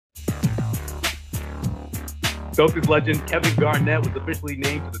Celtics legend Kevin Garnett was officially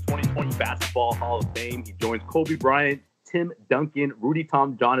named to the 2020 Basketball Hall of Fame. He joins Kobe Bryant, Tim Duncan, Rudy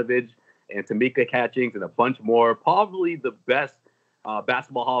Tomjanovich, and Tamika Catchings, and a bunch more. Probably the best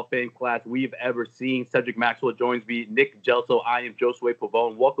Basketball Hall of Fame class we've ever seen. Cedric Maxwell joins me. Nick Gelso. I am Josue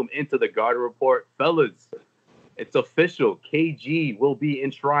Pavone. Welcome into the Garden Report. Fellas, it's official. KG will be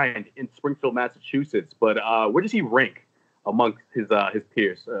enshrined in Springfield, Massachusetts. But where does he rank amongst his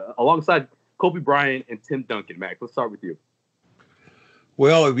peers? Alongside Kobe Bryant and Tim Duncan. Max, let's start with you.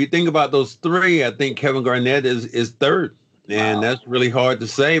 Well, if you think about those three, I think Kevin Garnett is third. And That's really hard to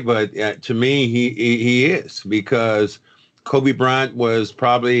say, but to me, he is, because Kobe Bryant was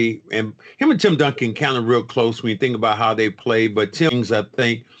probably, and him and Tim Duncan kind of real close when you think about how they played. But Tim's, I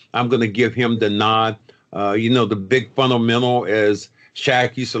think I'm going to give him the nod. The big fundamental, as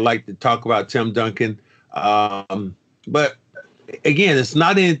Shaq used to like to talk about Tim Duncan. But again, it's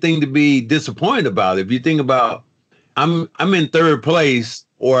not anything to be disappointed about. If you think about, I'm in third place,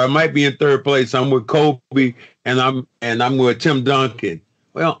 or I might be in third place. I'm with Kobe, and I'm with Tim Duncan.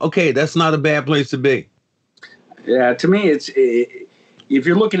 Well, okay, that's not a bad place to be. Yeah, to me, if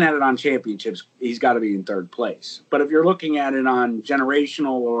you're looking at it on championships, he's got to be in third place. But if you're looking at it on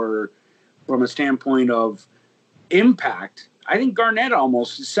generational or from a standpoint of impact, I think Garnett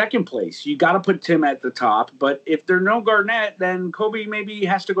almost is second place. You got to put Tim at the top. But if there's no Garnett, then Kobe maybe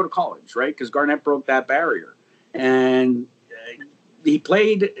has to go to college, right? Because Garnett broke that barrier. And he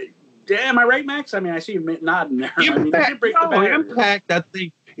played. Am I right, Max? I mean, I see you nodding there. Impact. I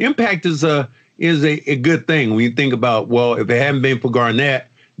think impact is a good thing when you think about. Well, if it hadn't been for Garnett,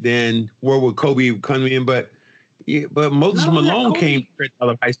 then where would Kobe come in? But Moses Malone came straight out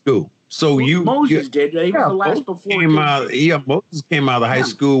of high school. So Moses did. He was the last before. Moses came out of high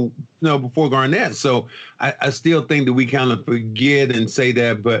school, before Garnett. So I still think that we kind of forget and say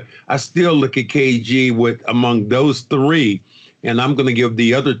that, but I still look at KG with among those three, and I'm going to give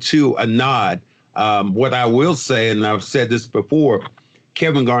the other two a nod. What I will say, and I've said this before,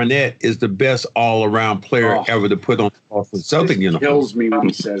 Kevin Garnett is the best all-around player ever to put on the Celtic uniform. Kills me when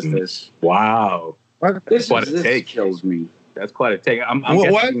he says this. Wow, this kills me. That's quite a take. I'm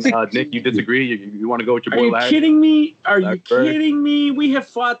guessing, Nick, you disagree? You want to go with your boy Larry? Are you kidding me? Are you kidding me? We have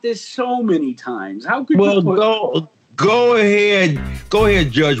fought this so many times. How could you put... Go ahead,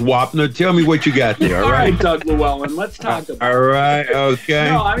 Judge Wapner. Tell me what you got there, all right? Doug Llewellyn, let's talk about it. All right, okay.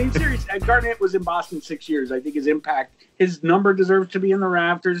 No, I mean, seriously, Garnett was in Boston 6 years. I think his impact, his number deserves to be in the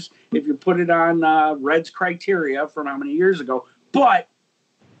rafters if you put it on Reds criteria from how many years ago. But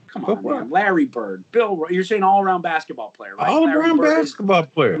come on, man. Larry Bird, Bill, you're saying all-around basketball player, right? All-around basketball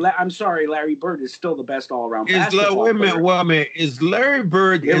player. I'm sorry, Larry Bird is still the best all-around basketball player. Wait a minute. Is Larry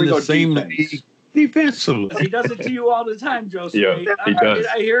Bird in the same league defensively? He does it to you all the time, Joseph. Yeah, he does.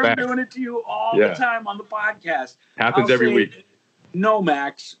 I hear him doing it to you all the time on the podcast. Happens every week. No,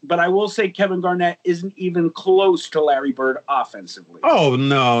 Max, but I will say Kevin Garnett isn't even close to Larry Bird offensively. Oh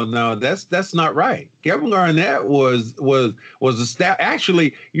no, that's not right. Kevin Garnett was a stat.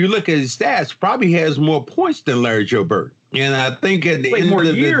 Actually, you look at his stats, probably has more points than Larry Joe Bird. And I think at the end of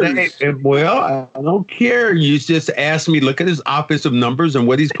the day, well, I don't care. You just ask me, look at his offensive numbers and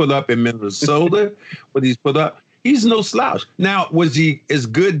what he's put up in Minnesota, what he's put up. He's no slouch. Now, was he as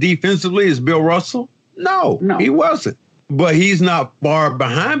good defensively as Bill Russell? No, he wasn't. But he's not far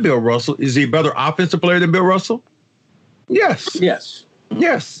behind Bill Russell. Is he a better offensive player than Bill Russell? Yes.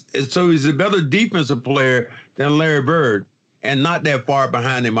 And so he's a better defensive player than Larry Bird, and not that far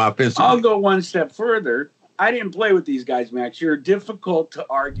behind him offensively. I'll go one step further. I didn't play with these guys, Max. You're difficult to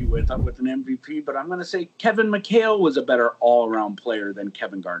argue with an MVP, but I'm going to say Kevin McHale was a better all-around player than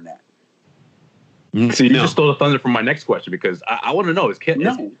Kevin Garnett. So you just stole the thunder from my next question, because I want to know, is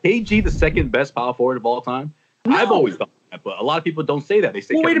KG the second best power forward of all time? No. I've always thought that, but a lot of people don't say that. They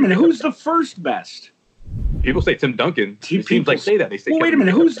say, wait a minute, who's the first best? People say Tim Duncan. It seems like say that. They say, wait a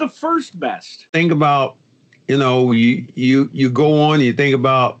minute, who's the first best? Think about, you go on, you think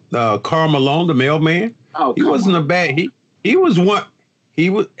about Karl Malone, the mailman. Oh, he wasn't a bad. He was one. He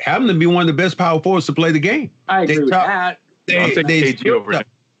was happened to be one of the best power forwards to play the game. I agree with that.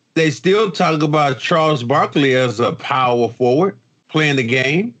 They still talk about Charles Barkley as a power forward playing the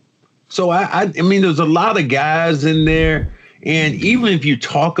game. So I mean, there's a lot of guys in there, and even if you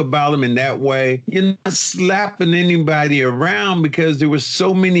talk about them in that way, you're not slapping anybody around, because there were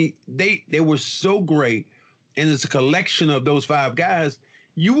so many. They were so great, and it's a collection of those five guys.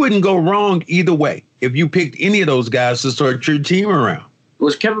 You wouldn't go wrong either way if you picked any of those guys to start your team around.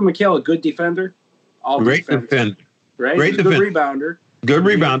 Was Kevin McHale a good defender? Great defender. Right? Great defender. Good rebounder. Good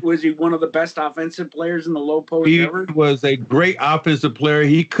rebound. Was he one of the best offensive players in the low post He ever? was a great offensive player.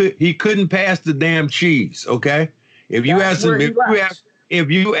 He couldn't pass the damn cheese. Okay, if you ask him,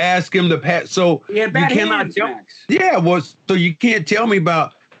 if you ask him to pass, so he had bad hands, Max. Yeah, well, so you can't tell me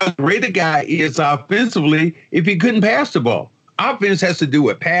about how great a guy is offensively if he couldn't pass the ball. Offense has to do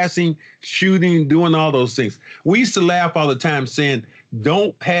with passing, shooting, doing all those things. We used to laugh all the time saying,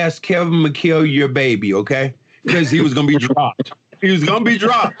 "Don't pass Kevin McHale your baby," okay? Because he was going to be dropped. He was going to be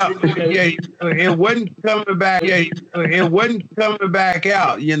dropped. Yeah, it wasn't coming back. Yeah, it wasn't coming back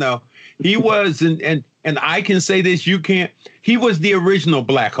out. You know, he was, and I can say this, you can't. He was the original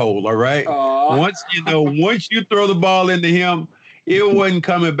black hole. All right. Once you throw the ball into him, it wasn't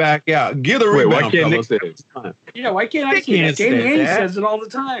coming back out. Get a rebound. Why can't Nick say it? Yeah, why can't I say that? Danny Ainge says it all the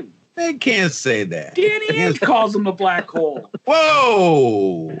time. They can't say that. Danny Ainge calls him a black hole.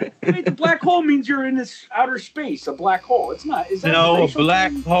 Whoa! Wait, the black hole means you're in this outer space. A black hole. It's not. Is that no, a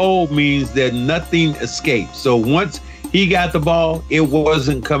black hole means that nothing escapes. So once he got the ball, it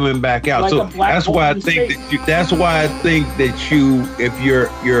wasn't coming back out. So that's why I think that you, if you're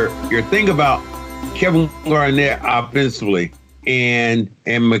thinking about Kevin Garnett offensively and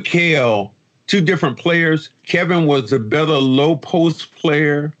McHale, two different players. Kevin was a better low post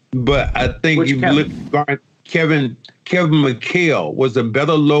player, but I think Kevin McHale was a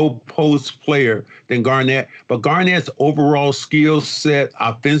better low post player than Garnett. But Garnett's overall skill set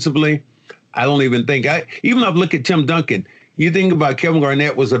offensively, I don't even think. Even if I look at Tim Duncan, you think about Kevin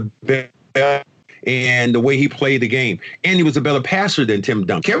Garnett was a better and the way he played the game. And he was a better passer than Tim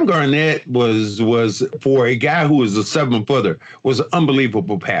Duncan. Kevin Garnett was for a guy who was a 7-footer, was an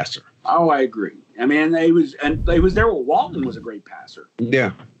unbelievable passer. Oh, I agree. I mean, he was there when Walton was a great passer.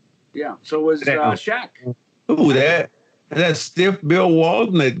 Yeah. Yeah. So was Shaq. Ooh, that stiff Bill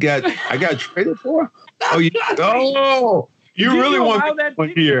Walton that I got traded for? Oh, you really want me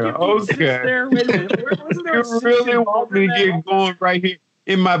to here. Okay. There, wait a minute. You really want me to get going right here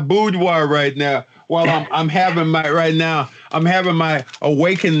in my boudoir right now while I'm having my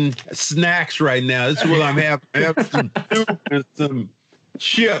awakened snacks right now. This is what I'm having. I have some soup and some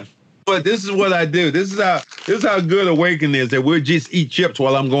chips. But this is what I do. This is how good Awaken is, that we'll just eat chips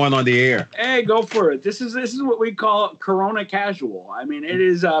while I'm going on the air. Hey, go for it. This is what we call Corona casual. I mean, it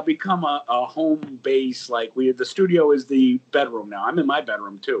has become a home base. Like the studio is the bedroom now. I'm in my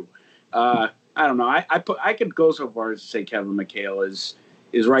bedroom too. I don't know. I could go so far as to say Kevin McHale is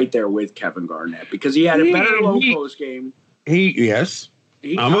right there with Kevin Garnett because he had a better low post game.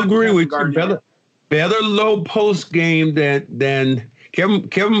 I'm agreeing with you. Better low post game than Kevin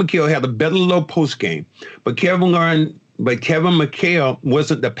McHale had a better low post game, but Kevin McHale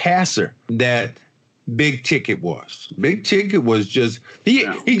wasn't the passer that Big Ticket was. Big Ticket was just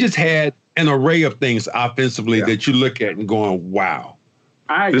he just had an array of things offensively that you look at and going, wow.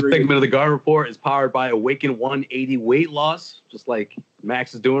 I agree. This segment of the Guard Report is powered by Awaken 180 weight loss, just like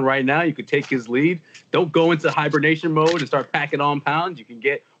Max is doing right now. You can take his lead. Don't go into hibernation mode and start packing on pounds. You can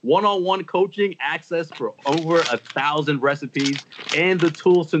get one-on-one coaching, access for over 1,000 recipes, and the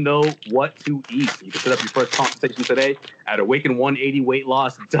tools to know what to eat. You can set up your first consultation today at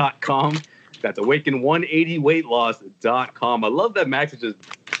awaken180weightloss.com. That's awaken180weightloss.com. I love that Max is just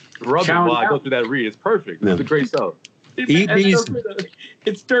rubbing while I go through that read. It's perfect. It's a great stuff. It's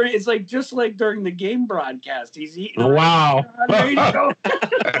like just like during the game broadcast. He's eating. Wow.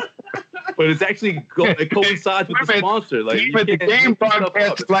 But it's actually it coincides with the sponsor. Like even the game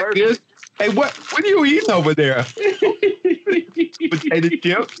broadcast like perfect. This. Hey, what are you eating over there? Potato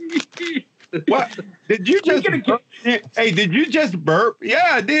chips. What? Did you just burp? Hey, did you just burp?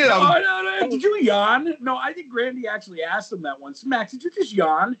 Yeah, I did. No. Did you yawn? No, I think Grandy actually asked him that once. Max, did you just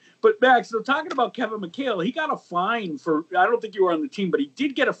yawn? But Max, so talking about Kevin McHale, he got a fine for, I don't think you were on the team, but he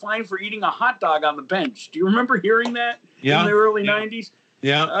did get a fine for eating a hot dog on the bench. Do you remember hearing that in the early 90s?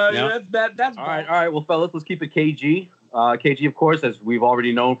 Yeah. That's all right. Well, fellas, let's keep it KG. KG, of course, as we've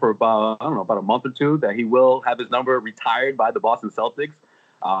already known for about a month or two, that he will have his number retired by the Boston Celtics.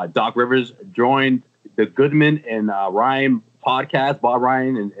 Doc Rivers joined the Goodman and Ryan podcast. Bob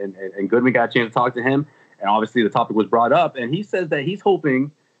Ryan and Goodman got a chance to talk to him. And obviously the topic was brought up. And he says that he's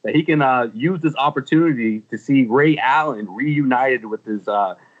hoping that he can use this opportunity to see Ray Allen reunited with his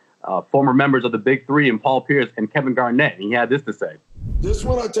former members of the Big Three and Paul Pierce and Kevin Garnett. And he had this to say. This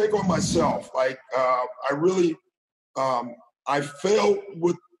one I take on myself. Like, I really, I failed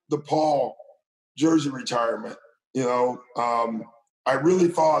with the Paul jersey retirement. You know, I really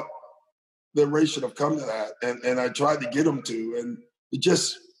thought that Ray should have come to that, and I tried to get him to, and it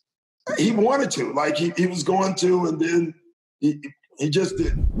just, he wanted to, like he was going to, and then He just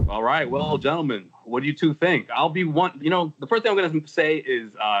didn't. All right. Well, gentlemen, what do you two think? I'll be one. The first thing I'm going to say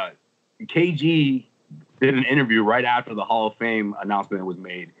is KG did an interview right after the Hall of Fame announcement was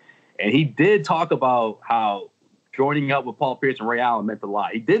made. And he did talk about how joining up with Paul Pierce and Ray Allen meant a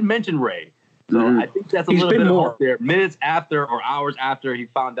lot. He did mention Ray. So I think that's a little bit more there. Minutes after or hours after he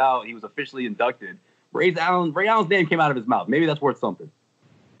found out he was officially inducted, Ray Allen's name came out of his mouth. Maybe that's worth something.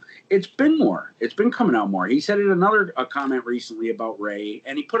 It's been more. It's been coming out more. He said in another comment recently about Ray,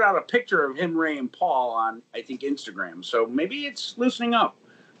 and he put out a picture of him, Ray, and Paul on, I think, Instagram. So maybe it's loosening up.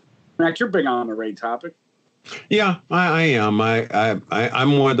 Max, you're big on the Ray topic. Yeah, I am.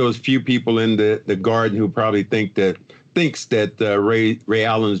 I'm one of those few people in the Garden who probably thinks that Ray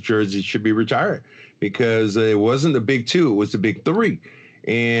Allen's jersey should be retired because it wasn't the big two, it was the big three.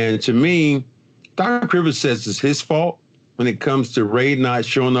 And to me, Doc Rivers says it's his fault when it comes to Ray not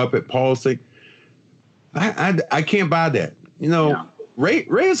showing up at Paul's thing. I can't buy that. Ray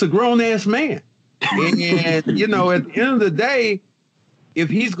is a grown ass man, and at the end of the day, if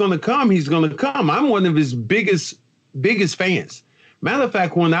he's going to come, he's going to come. I'm one of his biggest fans. Matter of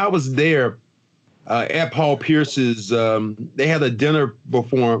fact, when I was there at Paul Pierce's, they had a dinner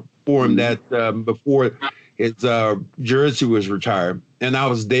for him that before his jersey was retired, and I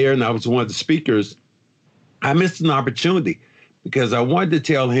was there, and I was one of the speakers. I missed an opportunity because I wanted to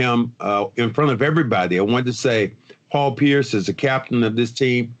tell him in front of everybody. I wanted to say, Paul Pierce is the captain of this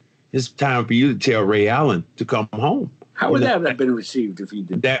team. It's time for you to tell Ray Allen to come home. How would that have been received if he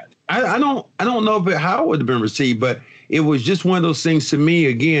did that? I don't know how it would have been received, but it was just one of those things to me,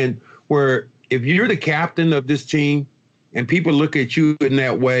 again, where if you're the captain of this team and people look at you in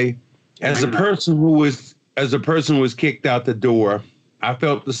that way, as a person who was kicked out the door, I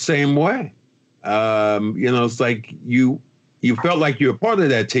felt the same way. It's like you felt like you're a part of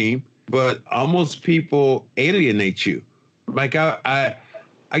that team, but almost people alienate you. Like I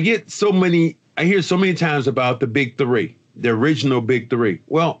hear so many times about the big three, the original big three.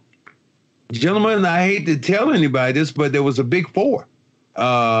 Well, gentlemen, I hate to tell anybody this, but there was a big four.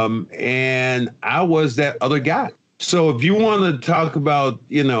 And I was that other guy. So if you want to talk about,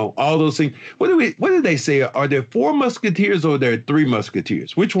 all those things, what did they say? Are there four musketeers or are there three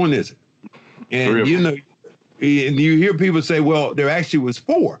musketeers? Which one is it? And, and you hear people say, well, there actually was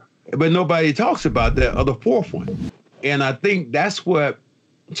four, but nobody talks about that other fourth one. And I think that's what,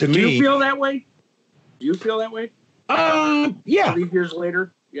 to me. Do you feel that way? Yeah. 3 years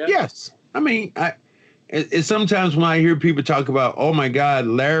later? Yeah. Yes. I mean, it's sometimes when I hear people talk about, oh my God,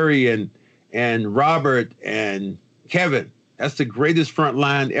 Larry and Robert and Kevin, that's the greatest front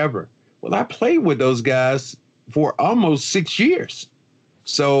line ever. Well, I played with those guys for almost 6 years.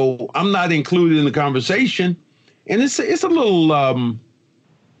 So I'm not included in the conversation. And it's a little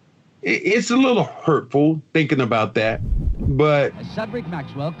hurtful thinking about that. But as Cedric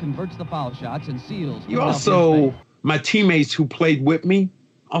Maxwell converts the foul shots and seals. You also, my teammates who played with me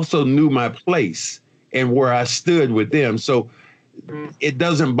also knew my place and where I stood with them. So it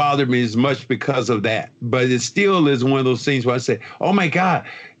doesn't bother me as much because of that. But it still is one of those things where I say, oh my God,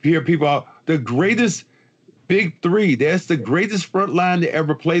 you hear people, the greatest big three, that's the greatest front line to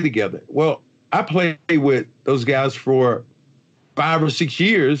ever play together. Well, I played with those guys for 5 or 6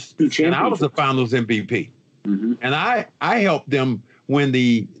 years, and I was the finals MVP. Mm-hmm. And I helped them win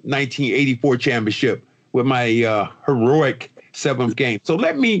the 1984 championship with my heroic 7th game. So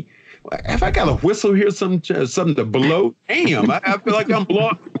if I got a whistle here, something to blow, damn, I feel like am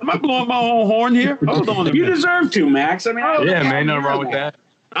I blowing my own horn here? Hold on a minute. You deserve to, Max. I mean, man, nothing wrong with that.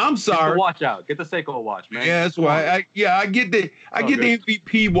 I'm sorry. Watch out. Get the Seiko watch, man. Yeah, that's why. I get the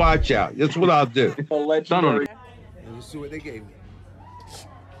MVP watch out. That's what I'll do. Let's see what they gave me.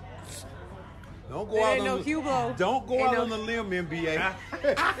 Don't go out on the limb, NBA.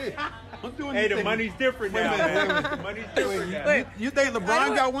 The money's different now, man. The money's different now. You think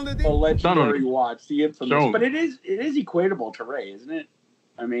LeBron got one of these? A legendary watch, the infamous. But it is equatable to Ray, isn't it?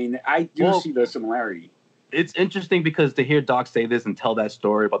 I mean, I do see the similarity. It's interesting because to hear Doc say this and tell that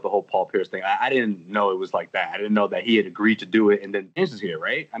story about the whole Paul Pierce thing, I didn't know it was like that. I didn't know that he had agreed to do it. And then Pierce is here,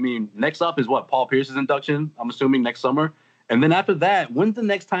 right? I mean, next up is what? Paul Pierce's induction, I'm assuming next summer. And then after that, when's the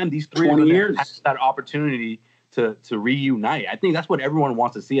next time these three 20 years have that opportunity to reunite? I think that's what everyone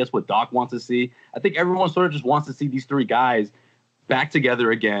wants to see. That's what Doc wants to see. I think everyone sort of just wants to see these three guys back together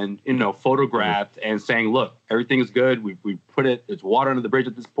again, photographed and saying, look, everything is good. We put it's water under the bridge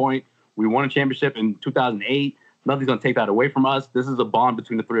at this point. We won a championship in 2008. Nothing's going to take that away from us. This is a bond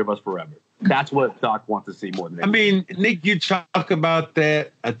between the three of us forever. That's what Doc wants to see more than anything. I mean, Nick, you talk about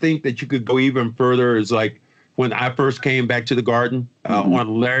that. I think that you could go even further. Is like when I first came back to the Garden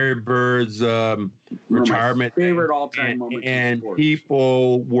on Larry Bird's retirement. My favorite all-time moment. And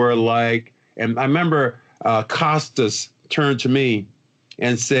people were like, and I remember Costas turned to me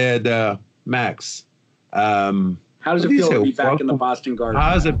and said, Max, how does it feel to be back in the Boston Garden?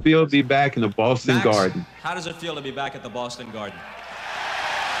 How does it feel to be back in the Boston Garden? How does it feel to be back at the Boston Garden?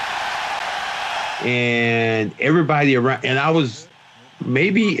 And everybody around, and I was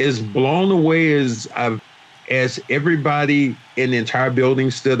maybe as blown away as everybody in the entire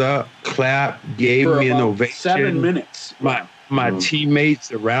building stood up, clapped, gave me an ovation. 7 minutes. My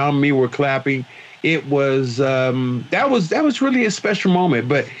teammates around me were clapping. It was that was really a special moment,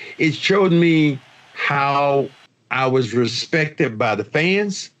 but it showed me how I was respected by the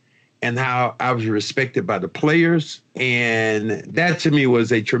fans and how I was respected by the players. And that to me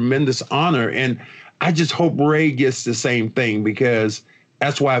was a tremendous honor. And I just hope Ray gets the same thing, because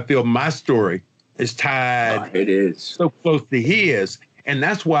that's why I feel my story is tied so close to his. And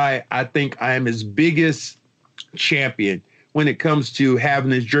that's why I think I am his biggest champion when it comes to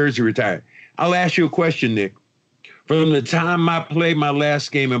having his jersey retired. I'll ask you a question, Nick. From the time I played my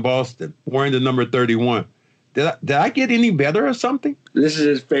last game in Boston, wearing the number 31, did I get any better or something? This is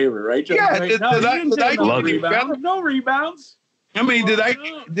his favorite, right? Yeah. Did I no rebounds. No rebounds. I mean, did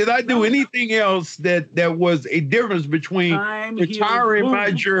I do anything else that was a difference between retiring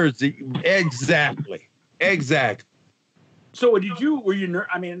my jersey? Exactly. So were you?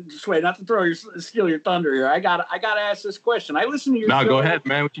 I mean, just wait, not to steal your thunder here. I gotta ask this question. I listen to your show. Go ahead,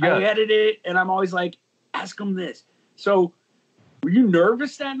 man. What you got? I edit it, and I'm always like, ask him this. So, were you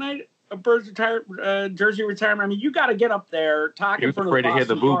nervous that night of Bird's jersey retirement? I mean, you got to get up there talking. He was afraid to hear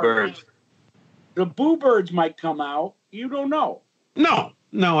the Boo Birds. The Boo Birds might come out. You don't know.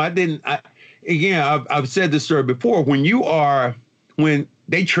 No, I didn't. I've said this story before. When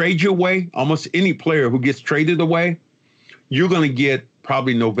they trade you away, almost any player who gets traded away, you're going to get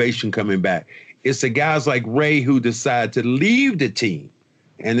probably an ovation coming back. It's the guys like Ray who decide to leave the team.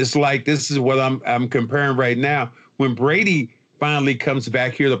 And it's like, this is what I'm comparing right now. When Brady finally comes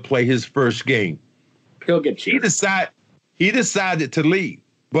back here to play his first game, he'll get cheated. He decided to leave.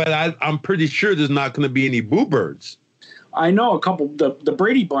 But I'm pretty sure there's not going to be any Boo Birds. I know a couple, the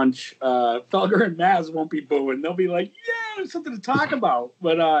Brady bunch, Felger and Maz won't be booing. They'll be like, yeah, there's something to talk about.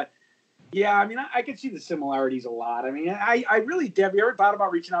 But, yeah, I mean, I could see the similarities a lot. I mean, I really, Deb, you ever thought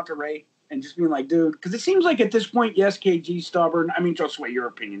about reaching out to Ray and just being like, dude, because it seems like at this point, yes, KG's stubborn. I mean, just sway your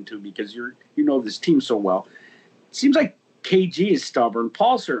opinion, too, because you know this team so well. It seems like KG is stubborn.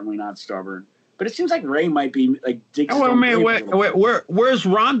 Paul's certainly not stubborn. But it seems like Ray might be like digging. Oh, man, where's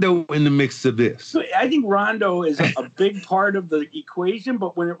Rondo in the mix of this? I think Rondo is a big part of the equation,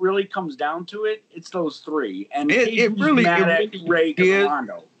 but when it really comes down to it, it's those three. And it really Ray and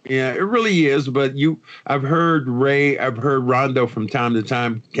Rondo. Yeah, it really is. But I've heard Rondo from time to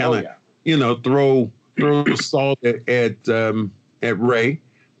time kind of throw salt at Ray.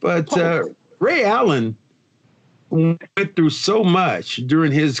 But Ray Allen went through so much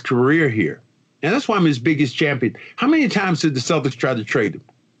during his career here. And that's why I'm his biggest champion. How many times did the Celtics try to trade him?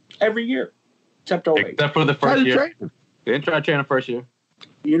 Every year, except 08. Except for the first year. They didn't try to trade him first year.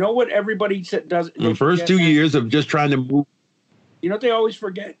 You know what everybody does? The first 2 years of just trying to move. You know what they always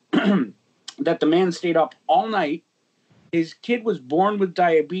forget? That the man stayed up all night. His kid was born with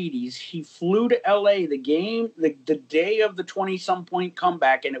diabetes. He flew to L.A. the day of the 20-some point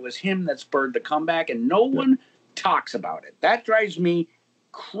comeback, and it was him that spurred the comeback, and no one talks about it. That drives me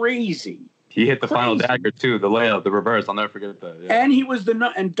crazy. He hit the final dagger too, the layup, the reverse. I'll never forget that. Yeah. And he was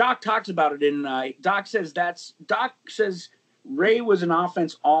and Doc talks about it in Doc says Ray was an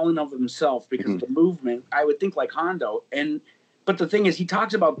offense all in of himself because of the movement. I would think like Hondo. But the thing is, he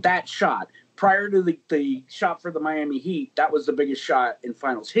talks about that shot prior to the shot for the Miami Heat. That was the biggest shot in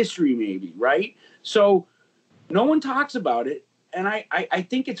finals history, maybe, right? So no one talks about it. And I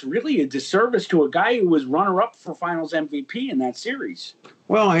think it's really a disservice to a guy who was runner-up for Finals MVP in that series.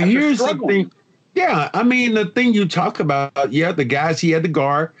 Well, and here's the thing. Yeah, I mean, the thing you talk about, the guys he had to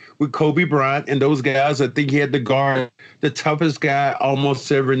guard with Kobe Bryant and those guys, I think he had to guard the toughest guy almost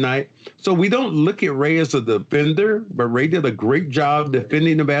every night. So we don't look at Ray as a defender, but Ray did a great job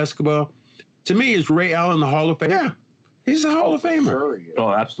defending the basketball. To me, is Ray Allen the Hall of Famer? Yeah, he's a Hall of Famer. Sure.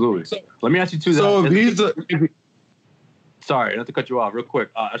 Oh, absolutely. So, let me ask you two. So if he's Sorry, not to cut you off real quick.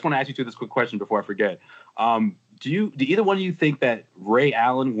 I just want to ask you this quick question before I forget. Do either one of you think that Ray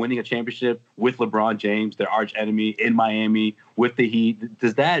Allen winning a championship with LeBron James, their arch enemy in Miami with the Heat,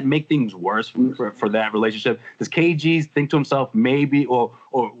 does that make things worse for that relationship? Does KG think to himself maybe, or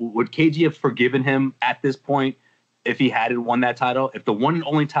would KG have forgiven him at this point if he hadn't won that title, if the one and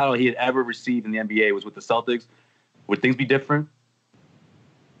only title he had ever received in the NBA was with the Celtics, would things be different?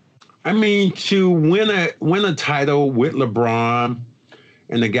 I mean, to win a title with LeBron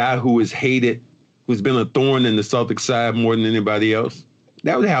and the guy who is hated, who's been a thorn in the Celtics side more than anybody else,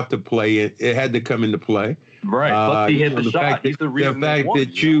 that would have to play. It had to come into play. Right. Plus he hit the shot. He's the reason. The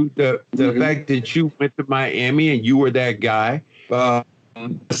fact that you went to Miami and you were that guy. The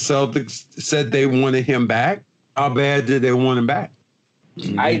Celtics said they wanted him back. How bad did they want him back?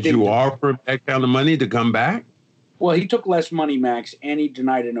 Did you offer him that kind of money to come back? Well, he took less money, Max, and he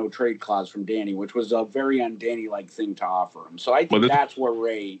denied a no-trade clause from Danny, which was a very un-Danny-like thing to offer him. So I think that's where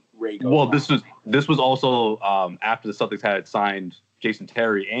Ray goes. Well, this was also after the Celtics had signed Jason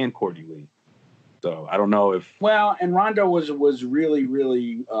Terry and Courtney Lee. So I don't know if... Well, and Rondo was really,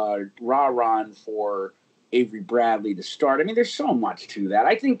 really rah-rahing for Avery Bradley to start. I mean, there's so much to that.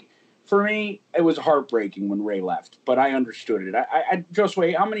 I think, for me, it was heartbreaking when Ray left, but I understood it.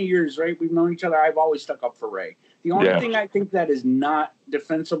 Josue, how many years, right, we've known each other? I've always stuck up for Ray. The only thing I think that is not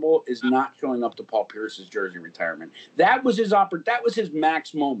defensible is not showing up to Paul Pierce's jersey retirement. That was his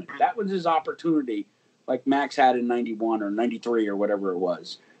Max moment. That was his opportunity, like Max had in 91 or 93 or whatever it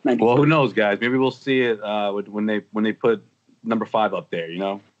was. 93. Well, who knows, guys? Maybe we'll see it when they put number 5 up there.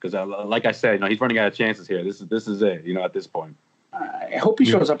 Because like I said, he's running out of chances here. This is it. At this point. I hope he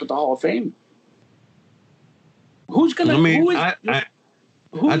shows up at the Hall of Fame. Who's gonna?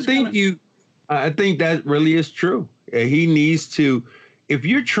 I think that really is true. He needs to, if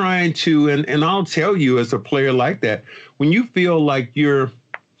you're trying to, and I'll tell you as a player like that, when you feel like you're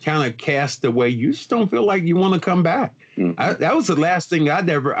kind of cast away, you just don't feel like you want to come back. Mm-hmm. That was the last thing I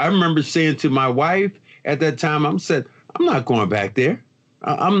remember saying to my wife at that time. I'm not going back there.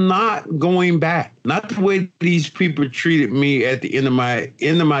 I'm not going back. Not the way these people treated me at the end of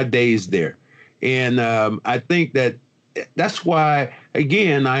my days there. And I think that's why,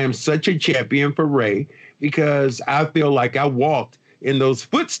 again, I am such a champion for Ray, because I feel like I walked in those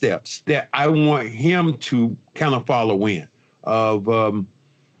footsteps that I want him to kind of follow in, of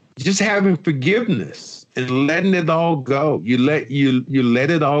just having forgiveness and letting it all go. You let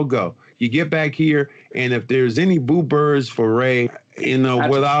it all go. You get back here, and if there's any boo birds for Ray,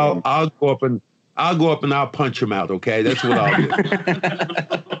 I'll go up and I'll punch him out. Okay, that's what I'll do.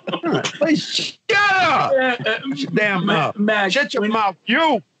 Shut up! Shut your damn mouth. Shut your mouth.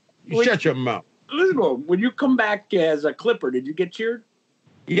 Shut your mouth. Listen, when you come back as a Clipper, did you get cheered?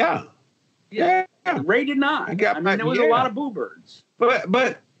 Yeah. Ray did not. There was a lot of boo birds.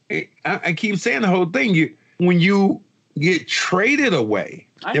 But I keep saying the whole thing. When you get traded away.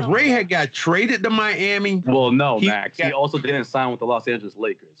 If Ray had got traded to Miami, well, no, Max. He also didn't sign with the Los Angeles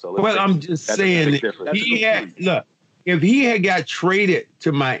Lakers. So I'm just saying, if he had got traded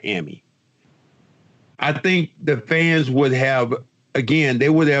to Miami, I think the fans would have, again, they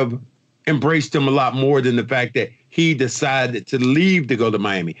would have embraced him a lot more than the fact that he decided to leave to go to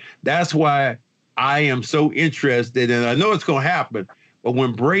Miami. That's why I am so interested, and I know it's going to happen, but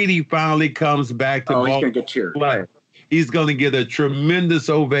when Brady finally comes back to he's going to get cheered. He's going to get a tremendous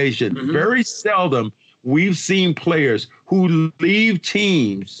ovation. Mm-hmm. Very seldom we've seen players who leave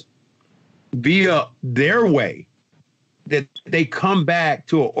teams via their way that they come back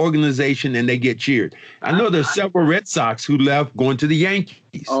to an organization and they get cheered. I know there's several Red Sox who left going to the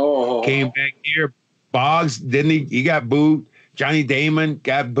Yankees. Came back here. Boggs, didn't he got booed. Johnny Damon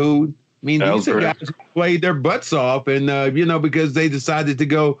got booed. I mean, these are guys who played their butts off and, because they decided to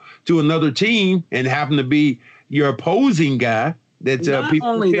go to another team and happen to be your opposing guy. That's not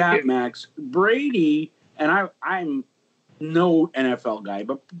only that, Max. Brady, and I'm no NFL guy,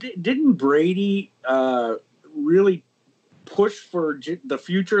 but didn't Brady really push for the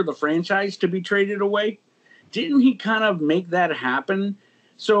future of the franchise to be traded away? Didn't he kind of make that happen?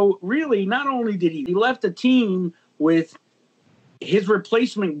 So really, not only did he left the team with his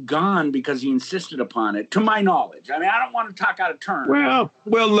replacement gone because he insisted upon it, to my knowledge. I mean, I don't want to talk out of turn.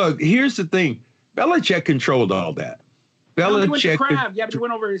 Well, look, here's the thing. Belichick controlled all that. He went to Kraft. Yeah, but he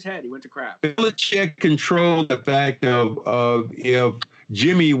went over his head. He went to Kraft. Belichick controlled the fact of if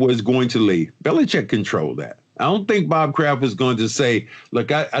Jimmy was going to leave. Belichick controlled that. I don't think Bob Kraft was going to say,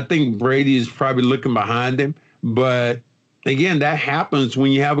 look, I think Brady is probably looking behind him. But, again, that happens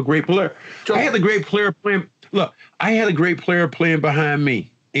when you have a great player. I had a great player playing. Look, I had a great player playing behind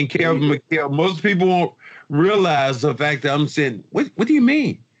me in Kevin McHale. Most people won't realize the fact that I'm saying, what do you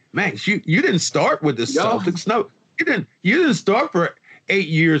mean? Max, you didn't start with the Celtics. No, you didn't. You didn't start for 8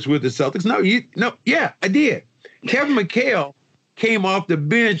 years with the Celtics. No, yeah, I did. Kevin McHale came off the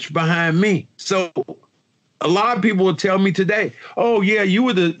bench behind me. So a lot of people will tell me today, "Oh yeah, you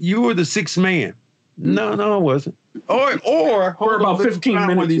were the sixth man." No, I wasn't. Or For about 15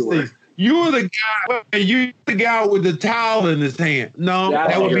 minutes, these things. You're the guy with the towel in his hand. No,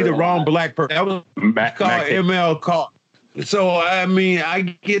 that would be the wrong black person. That was called ML call. So I mean, I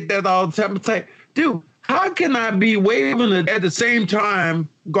get that all the time. It's like, dude, how can I be waving it at the same time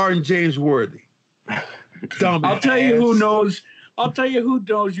guarding James Worthy? I'll tell you who knows. I'll tell you who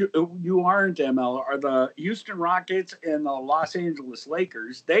knows you aren't ML are the Houston Rockets and the Los Angeles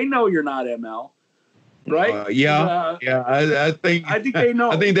Lakers. They know you're not ML, right? I think they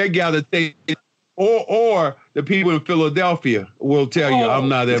know. I think they got to take it. Or the people in Philadelphia will tell you I'm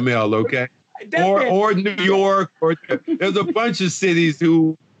not ML, okay? Or New York, or there's a bunch of cities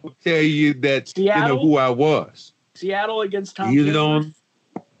who will tell you that Seattle, you know who I was. Seattle against Tom. You don't.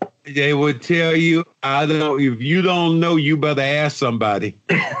 They would tell you, if you don't know, you better ask somebody.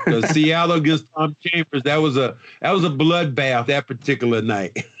 Seattle against Tom Chambers, that was a bloodbath that particular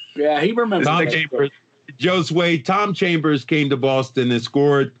night. Yeah, he remembers. Tom Chambers, Joe Sway, Tom Chambers came to Boston and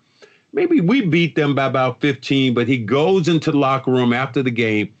scored. Maybe we beat them by about 15, but he goes into the locker room after the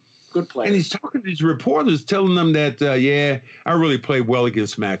game. Good play. And he's talking to these reporters, telling them that, I really played well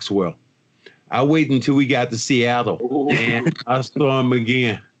against Maxwell. I waited until we got to Seattle, and I saw him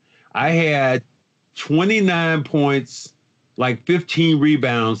again. I had 29 points, like 15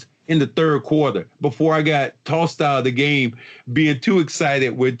 rebounds in the third quarter before I got tossed out of the game, being too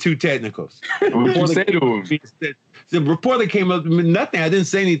excited with 2 technicals. What did you say to him? The reporter came up, nothing. I didn't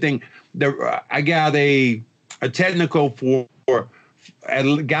say anything. I got a technical for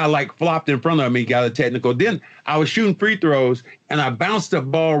a guy like flopped in front of me, got a technical. Then I was shooting free throws, and I bounced the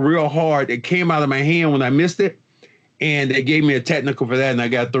ball real hard. It came out of my hand when I missed it. And they gave me a technical for that, and I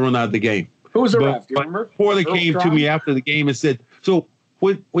got thrown out of the game. Who was the ref? Do you remember? Porter came to me after the game and said, "So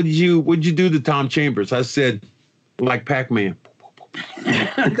what did you do to Tom Chambers?" I said, "Like Pac-Man."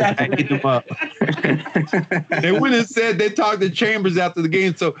 I hit them up. They went and said they talked to Chambers after the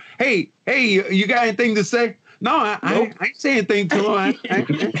game. So hey, you got anything to say? No, I ain't saying anything to him.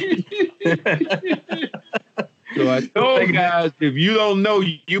 So I told guys, if you don't know,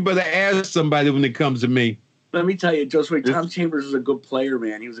 you better ask somebody when it comes to me. Let me tell you, Josue, Tom Chambers was a good player,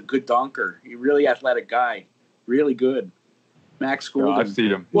 man. He was a good dunker. He really athletic guy. Really good. Max schooled him. I've seen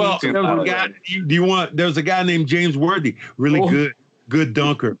him. Well, there was a guy, there's a guy named James Worthy. Really good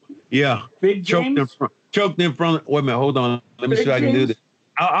dunker. Yeah. Big James? Choked in front. Wait a minute. Hold on. Let me see if I can do this.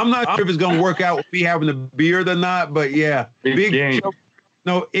 I'm not sure if it's going to work out with me having a beard or not, but yeah. Big James.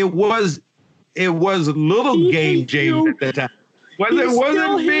 No, it was little game James at that time. It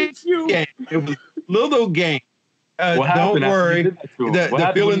wasn't big game. It was little game. Don't worry.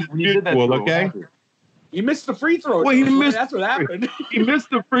 The feeling mutual, okay? You missed the free throw. Well, that's what happened. He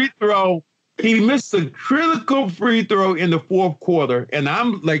missed the free throw. He missed a critical free throw in the fourth quarter, and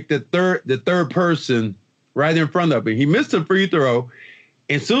I'm like the third person right in front of him. He missed the free throw.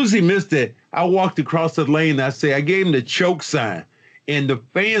 As soon as he missed it, I walked across the lane. And I gave him the choke sign, and the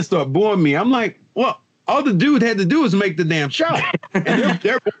fans start booing me. I'm like, well, all the dude had to do was make the damn shot. And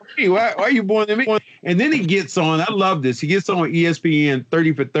they're booing me. Why are you booing me? And then he gets on. I love this. He gets on ESPN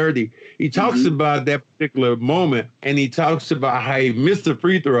 30 for 30. He talks about that particular moment, and he talks about how he missed the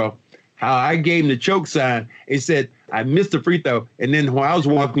free throw, how I gave him the choke sign. He said, I missed the free throw. And then when I was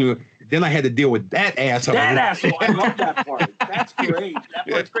walking, then I had to deal with that asshole. That asshole. I love that part. That's great. That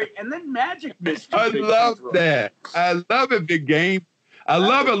part's great. And then Magic missed. I love that. I love it, big game. I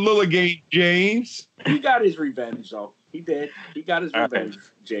love it, little game, James. He got his revenge, though. He did. He got his revenge,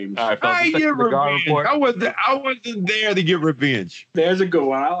 James. All right, I get revenge. I wasn't there to get revenge. There's a good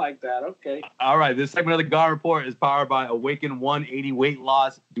one. I like that. Okay. All right, this segment of the Guard Report is powered by Awaken 180 Weight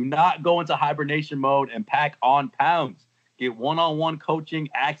Loss. Do not go into hibernation mode and pack on pounds. Get one-on-one coaching,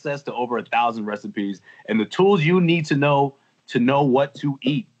 access to over 1,000 recipes, and the tools you need to know what to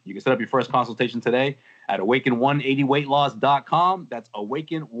eat. You can set up your first consultation today at awaken180weightloss.com. That's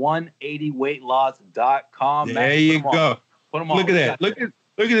awaken180weightloss.com. There you go. Look at that. Look at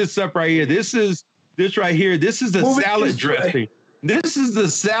this stuff right here. This right here. This is the salad dressing. This is the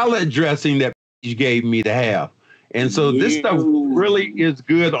salad dressing that you gave me to have. And so this stuff really is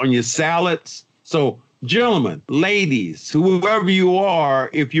good on your salads. So gentlemen, ladies, whoever you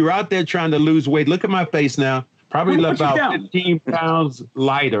are, if you're out there trying to lose weight, look at my face now. Probably about 15 pounds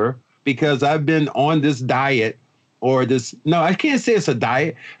lighter because I've been on this diet or this. No, I can't say it's a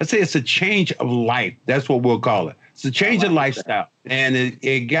diet. I say it's a change of life. That's what we'll call it. It's a change of lifestyle. And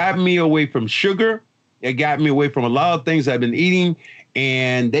it got me away from sugar. It got me away from a lot of things I've been eating.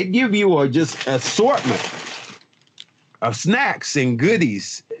 And they give you just assortment of snacks and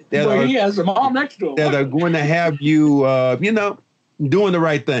goodies that he has them all next to him. That are going to have you, doing the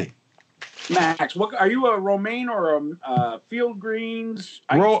right thing. Max, what are you, a romaine or a field greens?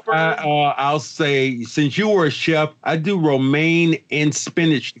 I'll say, since you were a chef, I do romaine and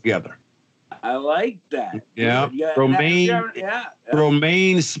spinach together. I like that. Yeah, romaine,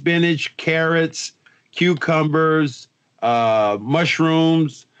 romaine, spinach, carrots, cucumbers,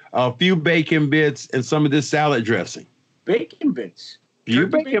 mushrooms, a few bacon bits, and some of this salad dressing. Bacon bits.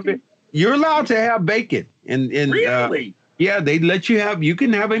 Bacon. You're allowed to have bacon, and really. Yeah, they let you have. You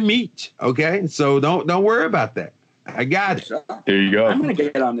can have a meat. Okay, so don't worry about that. I got it. There you go. I'm gonna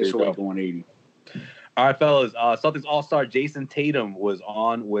get on this with 180. All right, fellas. Celtics All-Star Jason Tatum was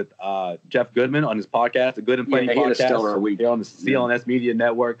on with Jeff Goodman on his podcast, the Good and Plenty podcast. Stellar week. Here on the CLNS Media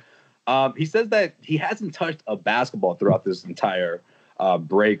Network. He says that he hasn't touched a basketball throughout this entire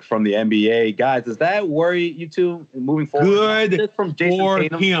break from the NBA. Guys, does that worry you two moving forward? Good just from Jason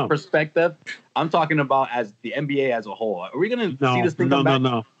Tatum's perspective. I'm talking about as the NBA as a whole. Are we going to see this thing come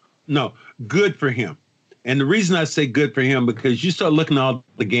back? No. Good for him. And the reason I say good for him, because you start looking at all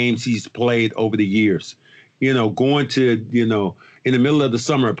the games he's played over the years, going to, in the middle of the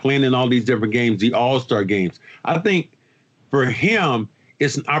summer, playing in all these different games, the All-Star games. I think for him,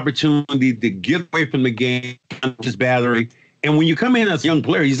 it's an opportunity to get away from the game, his battery. And when you come in as a young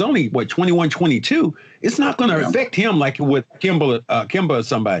player, he's only, 21, 22. It's not going to affect him like with Kimba or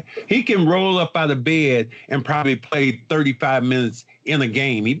somebody. He can roll up out of bed and probably play 35 minutes in a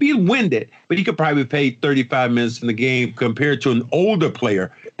game. He'd be winded, but he could probably play 35 minutes in the game compared to an older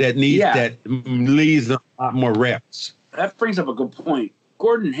player that needs a lot more reps. That brings up a good point.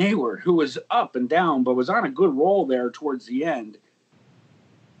 Gordon Hayward, who was up and down, but was on a good roll there towards the end.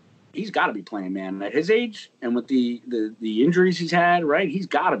 He's got to be playing, man. At his age and with the injuries he's had, right? He's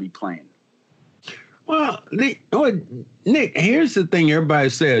got to be playing. Well, Nick, here's the thing everybody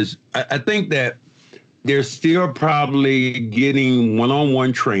says. I think that they're still probably getting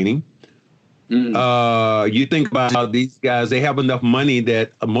one-on-one training. You think about these guys, they have enough money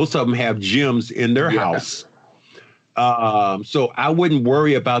that most of them have gyms in their house. So I wouldn't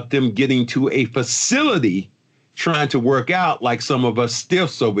worry about them getting to a facility trying to work out like some of us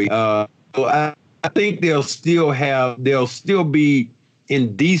stiffs over. So I think they'll still be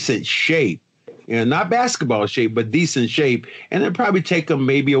in decent shape. Not basketball shape, but decent shape. And it'll probably take them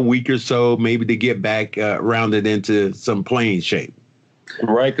maybe a week or so, maybe to get back rounded into some playing shape.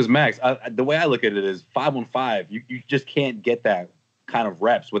 Right, because Max, the way I look at it is 5-on-5. You just can't get that kind of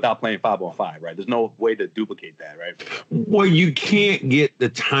reps without playing 5-on-5, right? There's no way to duplicate that, right? Well, you can't get the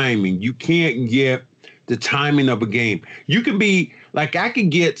timing. You can't get the timing of a game. You can be like, I could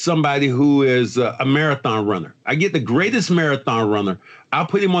get somebody who is a marathon runner. I get the greatest marathon runner. I'll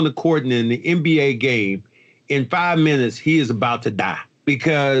put him on the court in the NBA game. In 5 minutes, he is about to die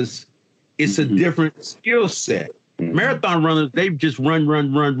because it's a different skill set. Marathon runners, they just run.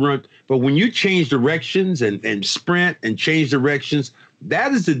 But when you change directions and sprint and change directions,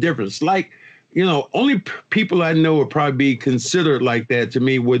 that is the difference. Like, only people I know would probably be considered like that to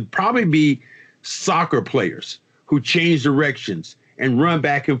me would probably be soccer players who change directions and run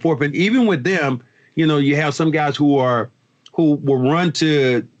back and forth. And even with them, you have some guys who will run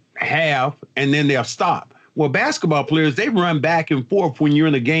to half and then they'll stop. Well, basketball players, they run back and forth when you're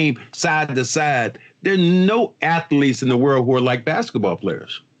in a game side to side. There are no athletes in the world who are like basketball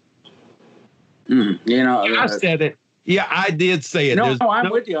players. I said it. Yeah, I did say it. No, I'm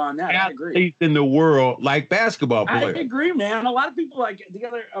with you on that. I agree. In the world like basketball players. I agree, man. A lot of people,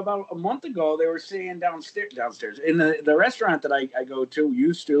 about a month ago, they were saying downstairs in the restaurant that I go to,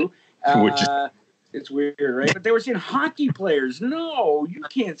 used to. It's weird, right? But they were saying hockey players. No, you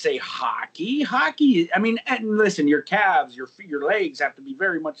can't say hockey. Hockey, and listen, your calves, your feet, your legs have to be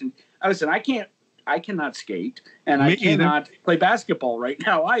very much in. Listen, I cannot skate, and I cannot play basketball right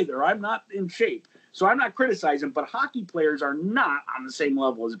now either. I'm not in shape. So I'm not criticizing, but hockey players are not on the same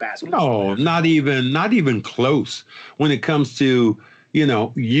level as basketball. No, not even close when it comes to,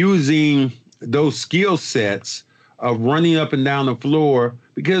 using those skill sets of running up and down the floor,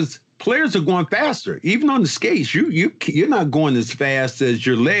 because players are going faster. Even on the skates, you're not going as fast as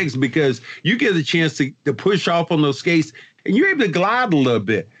your legs because you get a chance to push off on those skates and you're able to glide a little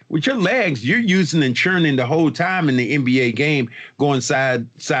bit. With your legs, you're using and churning the whole time in the NBA game, going side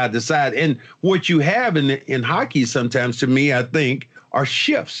to side. And what you have in hockey sometimes, to me, I think, are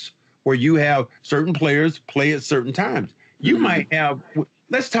shifts where you have certain players play at certain times. You might have,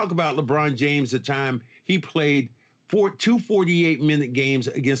 let's talk about LeBron James, the time he played two 48-minute games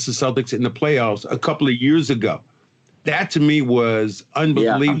against the Celtics in the playoffs a couple of years ago. That, to me, was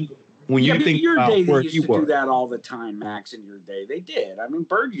unbelievable. when you think your about day, they where used he to was. do that all the time, Max. In your day, they did. I mean,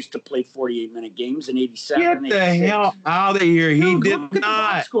 Bird used to play 48-minute games in '87. Get the 86. hell out of here! He Dude, did look at the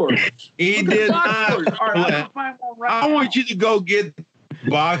box not. scores. He Look at did the box not. scores. All right, I'm gonna find one right I want now. you to go get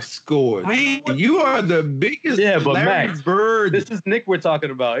box scores. Man, you are the biggest Yeah, but Larry Max, Bird. This is Nick we're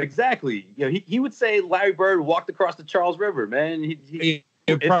talking about. Exactly. You know, he would say Larry Bird walked across the Charles River, man.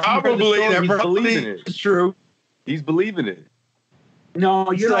 That probably is true. He's believing it.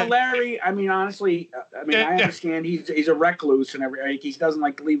 No, you know, Larry. I mean, honestly, I understand he's a recluse and everything. He doesn't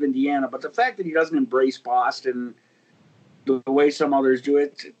like to leave Indiana, but the fact that he doesn't embrace Boston the way some others do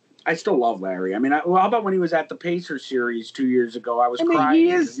it, I still love Larry. I mean, how about when he was at the Pacers series 2 years ago? I was crying.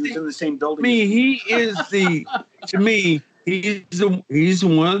 He was in the same building. To me, he's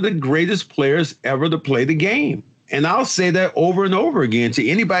one of the greatest players ever to play the game. And I'll say that over and over again to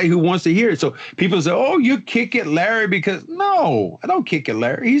anybody who wants to hear it. So people say, oh, you kick at Larry because no, I don't kick at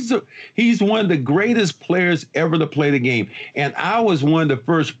Larry. He's one of the greatest players ever to play the game. And I was one of the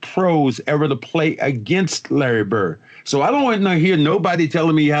first pros ever to play against Larry Bird. So I don't want to hear nobody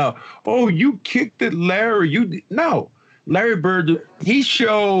telling me how, oh, you kicked at Larry. No, Larry Bird, he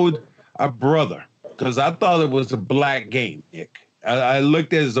showed a brother because I thought it was a black game, Nick. I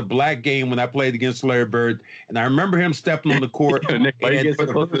looked at it as a black game when I played against Larry Bird, and I remember him stepping on the court for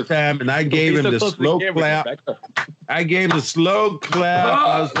the first time, and I gave him the slow clap. I gave him the slow clap.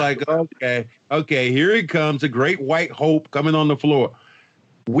 I was like, okay, here he comes, a great white hope coming on the floor.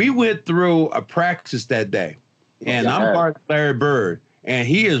 We went through a practice that day, and I'm guarding Larry Bird, and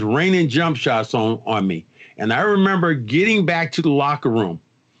he is raining jump shots on me. And I remember getting back to the locker room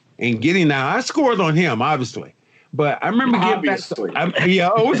and I scored on him, obviously. But I remember getting back.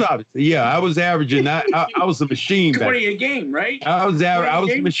 It was obviously. Yeah, I was averaging. I was a machine. 20 a game, right? I was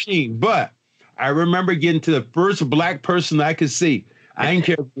a machine. But I remember getting to the first black person I could see. I didn't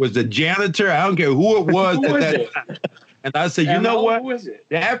care if it was the janitor. I don't care who it was at that time. And I said, you know what?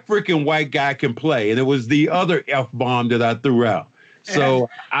 That freaking white guy can play. And it was the other F-bomb that I threw out. So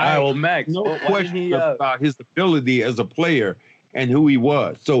Max, no question about his ability as a player and who he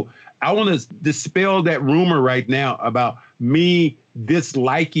was. So I want to dispel that rumor right now about me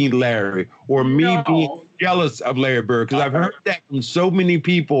disliking Larry or me being jealous of Larry Bird, because I've heard that from so many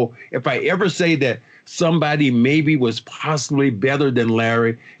people. If I ever say that somebody maybe was possibly better than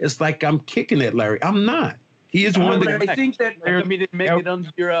Larry, it's like I'm kicking at Larry. I'm not. He is one of the. I think that he didn't make it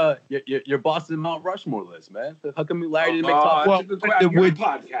on your Boston Mount Rushmore list, man. How come Larry didn't make top? Your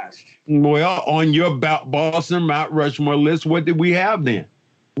podcast. Well, on your Boston Mount Rushmore list, what did we have then?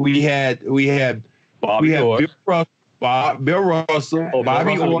 We had Bobby Orr. Bill Russell,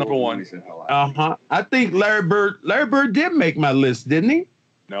 Bobby Orr, number one. I think Larry Bird did make my list, didn't he?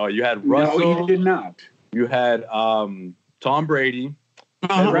 No, you had Russell. No, he did not. You had Tom Brady,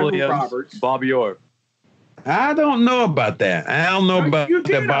 Williams, Roberts, Bobby Orr. I don't know about that. I don't know about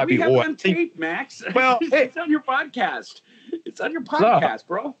that Bobby Orr. On tape, Max. Well, it's on your podcast. It's on your podcast,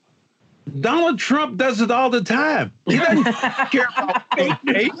 bro. Donald Trump does it all the time. He doesn't care about fake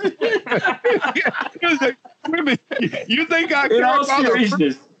tape. You think I care about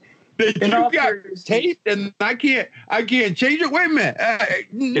seriousness? That you got tape and I can't change it? Wait a minute.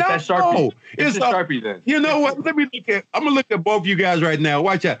 No. It's a Sharpie then. You know what? I'm gonna look at both of you guys right now.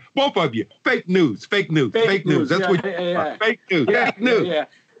 Watch out. Both of you. Fake news. Fake news. That's what fake news. Fake news. Yeah.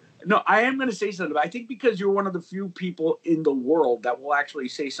 No, I am going to say something. But I think because you're one of the few people in the world that will actually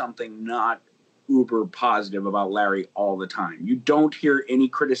say something not uber positive about Larry all the time. You don't hear any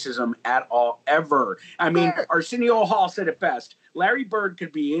criticism at all, ever. I mean, Arsenio Hall said it best. Larry Bird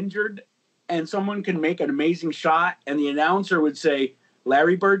could be injured and someone can make an amazing shot and the announcer would say,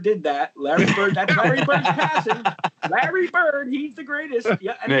 Larry Bird did that. Larry Bird, that's Larry Bird's passing. Larry Bird, he's the greatest.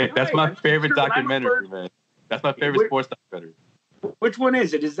 Yeah, Nick, that's my favorite documentary, man. That's my favorite sports documentary. Which one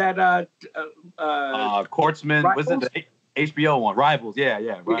is it? Is that Courtsman? Was it the HBO one? Rivals? Yeah.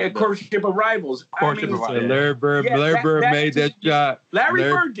 Courtship of Rivals. Larry Bird made that shot. Larry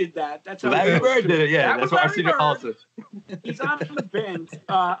Bird did that. That's how Larry Bird did it. Yeah, that's what I see also. He's on the bench,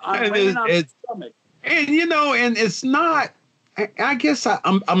 on his stomach. And and it's not. I guess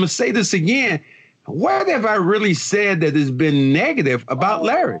I'm gonna say this again. What have I really said that has been negative about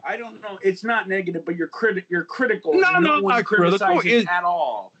Larry? I don't know. It's not negative, but you're critical. No, not critical at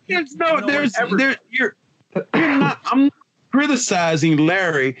all. I'm not criticizing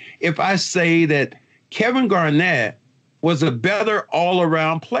Larry if I say that Kevin Garnett was a better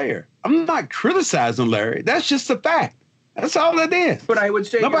all-around player. I'm not criticizing Larry. That's just a fact. That's all it is. But I would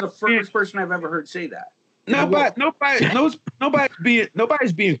say you're the first person I've ever heard say that.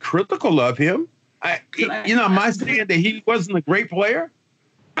 Nobody's being critical of him. Am I saying that he wasn't a great player?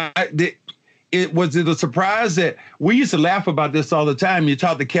 Was it a surprise that we used to laugh about this all the time? You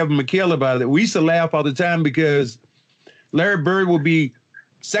talk to Kevin McHale about it. We used to laugh all the time because Larry Bird would be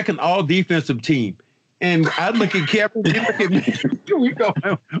second all defensive team. And I'd look at Kevin, he'd look at me, we go,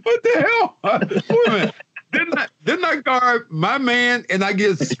 what the hell? Wait a minute. Didn't I guard my man and I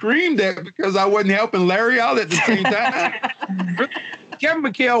get screamed at because I wasn't helping Larry out at the same time? Kevin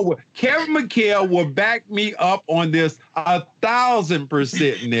McHale will back me up on this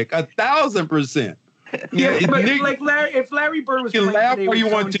 1,000%, Nick. 1,000%. Yeah, but Nick, like Larry, if Larry Bird was you playing laugh today all you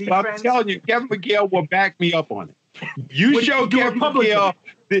with want zone to. I'm defense, telling you, Kevin McHale will back me up on it. You show Kevin McHale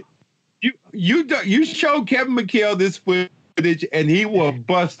that you show Kevin McHale this footage and he will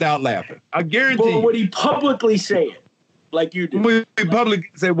bust out laughing. I guarantee you. But would he publicly say it like you did? Would he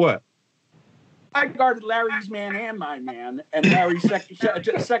publicly say what? I guarded Larry's man and my man, and Larry's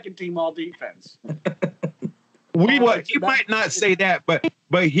second team all defense. He might not say that, but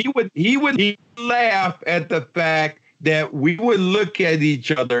he would laugh at the fact that we would look at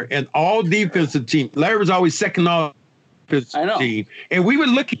each other and all defensive team. Larry was always second all defensive team, and we would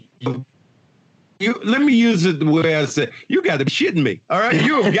look at you. Let me use it the way I said. You got to be shitting me, all right?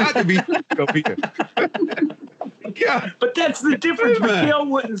 You have got to be over here. Yeah. But that's the difference. McHale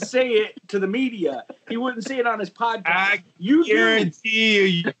wouldn't say it to the media. He wouldn't say it on his podcast. I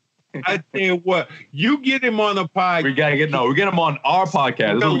guarantee you. I tell you what, you get him on a podcast. We get him on our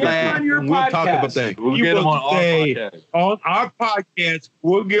podcast. We'll talk about that. We'll get him on our podcast. On our podcast,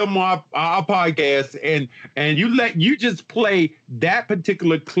 we'll get him on our podcast, and you just play that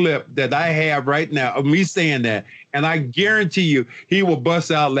particular clip that I have right now of me saying that, and I guarantee you, he will bust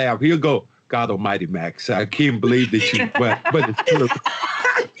out laugh. He'll go, "God Almighty, Max, I can't believe that you." But it's true.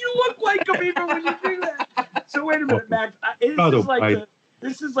 You look like him even when you do that. So wait a minute, Max.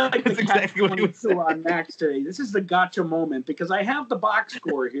 This is like the catch-22 on Max today. This is the gotcha moment because I have the box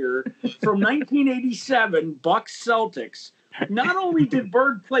score here from 1987 Bucks Celtics. Not only did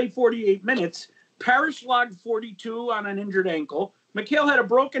Bird play 48 minutes, Parrish logged 42 on an injured ankle. McHale had a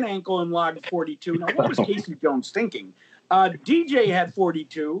broken ankle and logged 42. Now, what was Casey Jones thinking? DJ had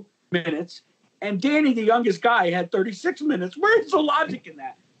 42 minutes, and Danny, the youngest guy, had 36 minutes. Where's the logic in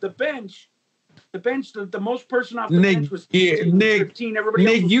that? The bench, the most person off the bench was 15. Everybody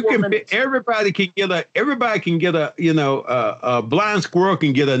else was 4 minutes. Everybody can get a blind squirrel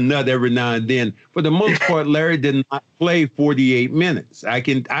can get a nut every now and then. For the most part, Larry did not play 48 minutes. I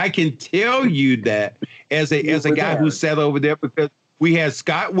can tell you that as a guy who sat over there because we had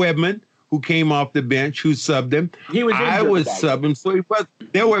Scott Webman who came off the bench who subbed him. I was subbing, so he was.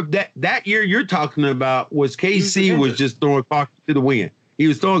 There were that year you're talking about was KC was just throwing caution to the wind. He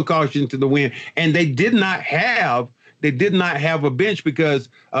was throwing caution to the wind, and they did not have a bench because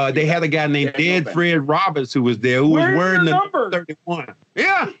they had a guy named Dead Fred Roberts who was there who was wearing the number 31.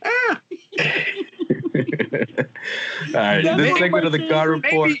 Yeah. All right, this segment of the Guard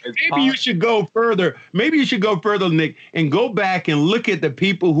Report maybe you should go further. Maybe you should go further, Nick, and go back and look at the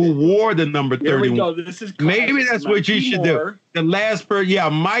people who wore the number 31. Here we go. This is maybe that's what you should do. The last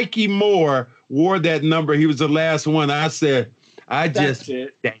person, Mikey Moore wore that number. He was the last one. I said,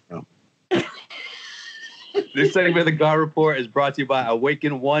 damn. This segment of the Guard Report is brought to you by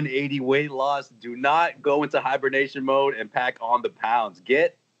Awaken 180 Weight Loss. Do not go into hibernation mode and pack on the pounds.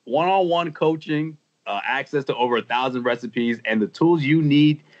 Get one-on-one coaching, access to over 1,000 recipes, and the tools you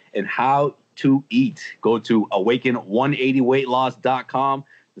need and how to eat. Go to awaken180weightloss.com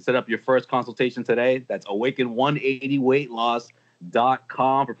to set up your first consultation today. That's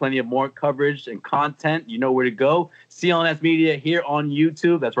awaken180weightloss.com for plenty of more coverage and content. You know where to go. CLNS Media here on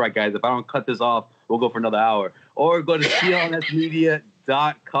YouTube. That's right, guys. If I don't cut this off, we'll go for another hour. Or go to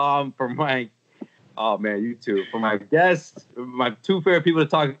clnsmedia.com for my YouTube. For my guests, my two favorite people to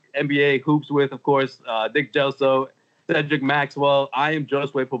talk NBA hoops with, of course, Dick Gelso, Cedric Maxwell. I am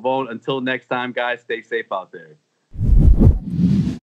Josue Pavone. Until next time, guys, stay safe out there.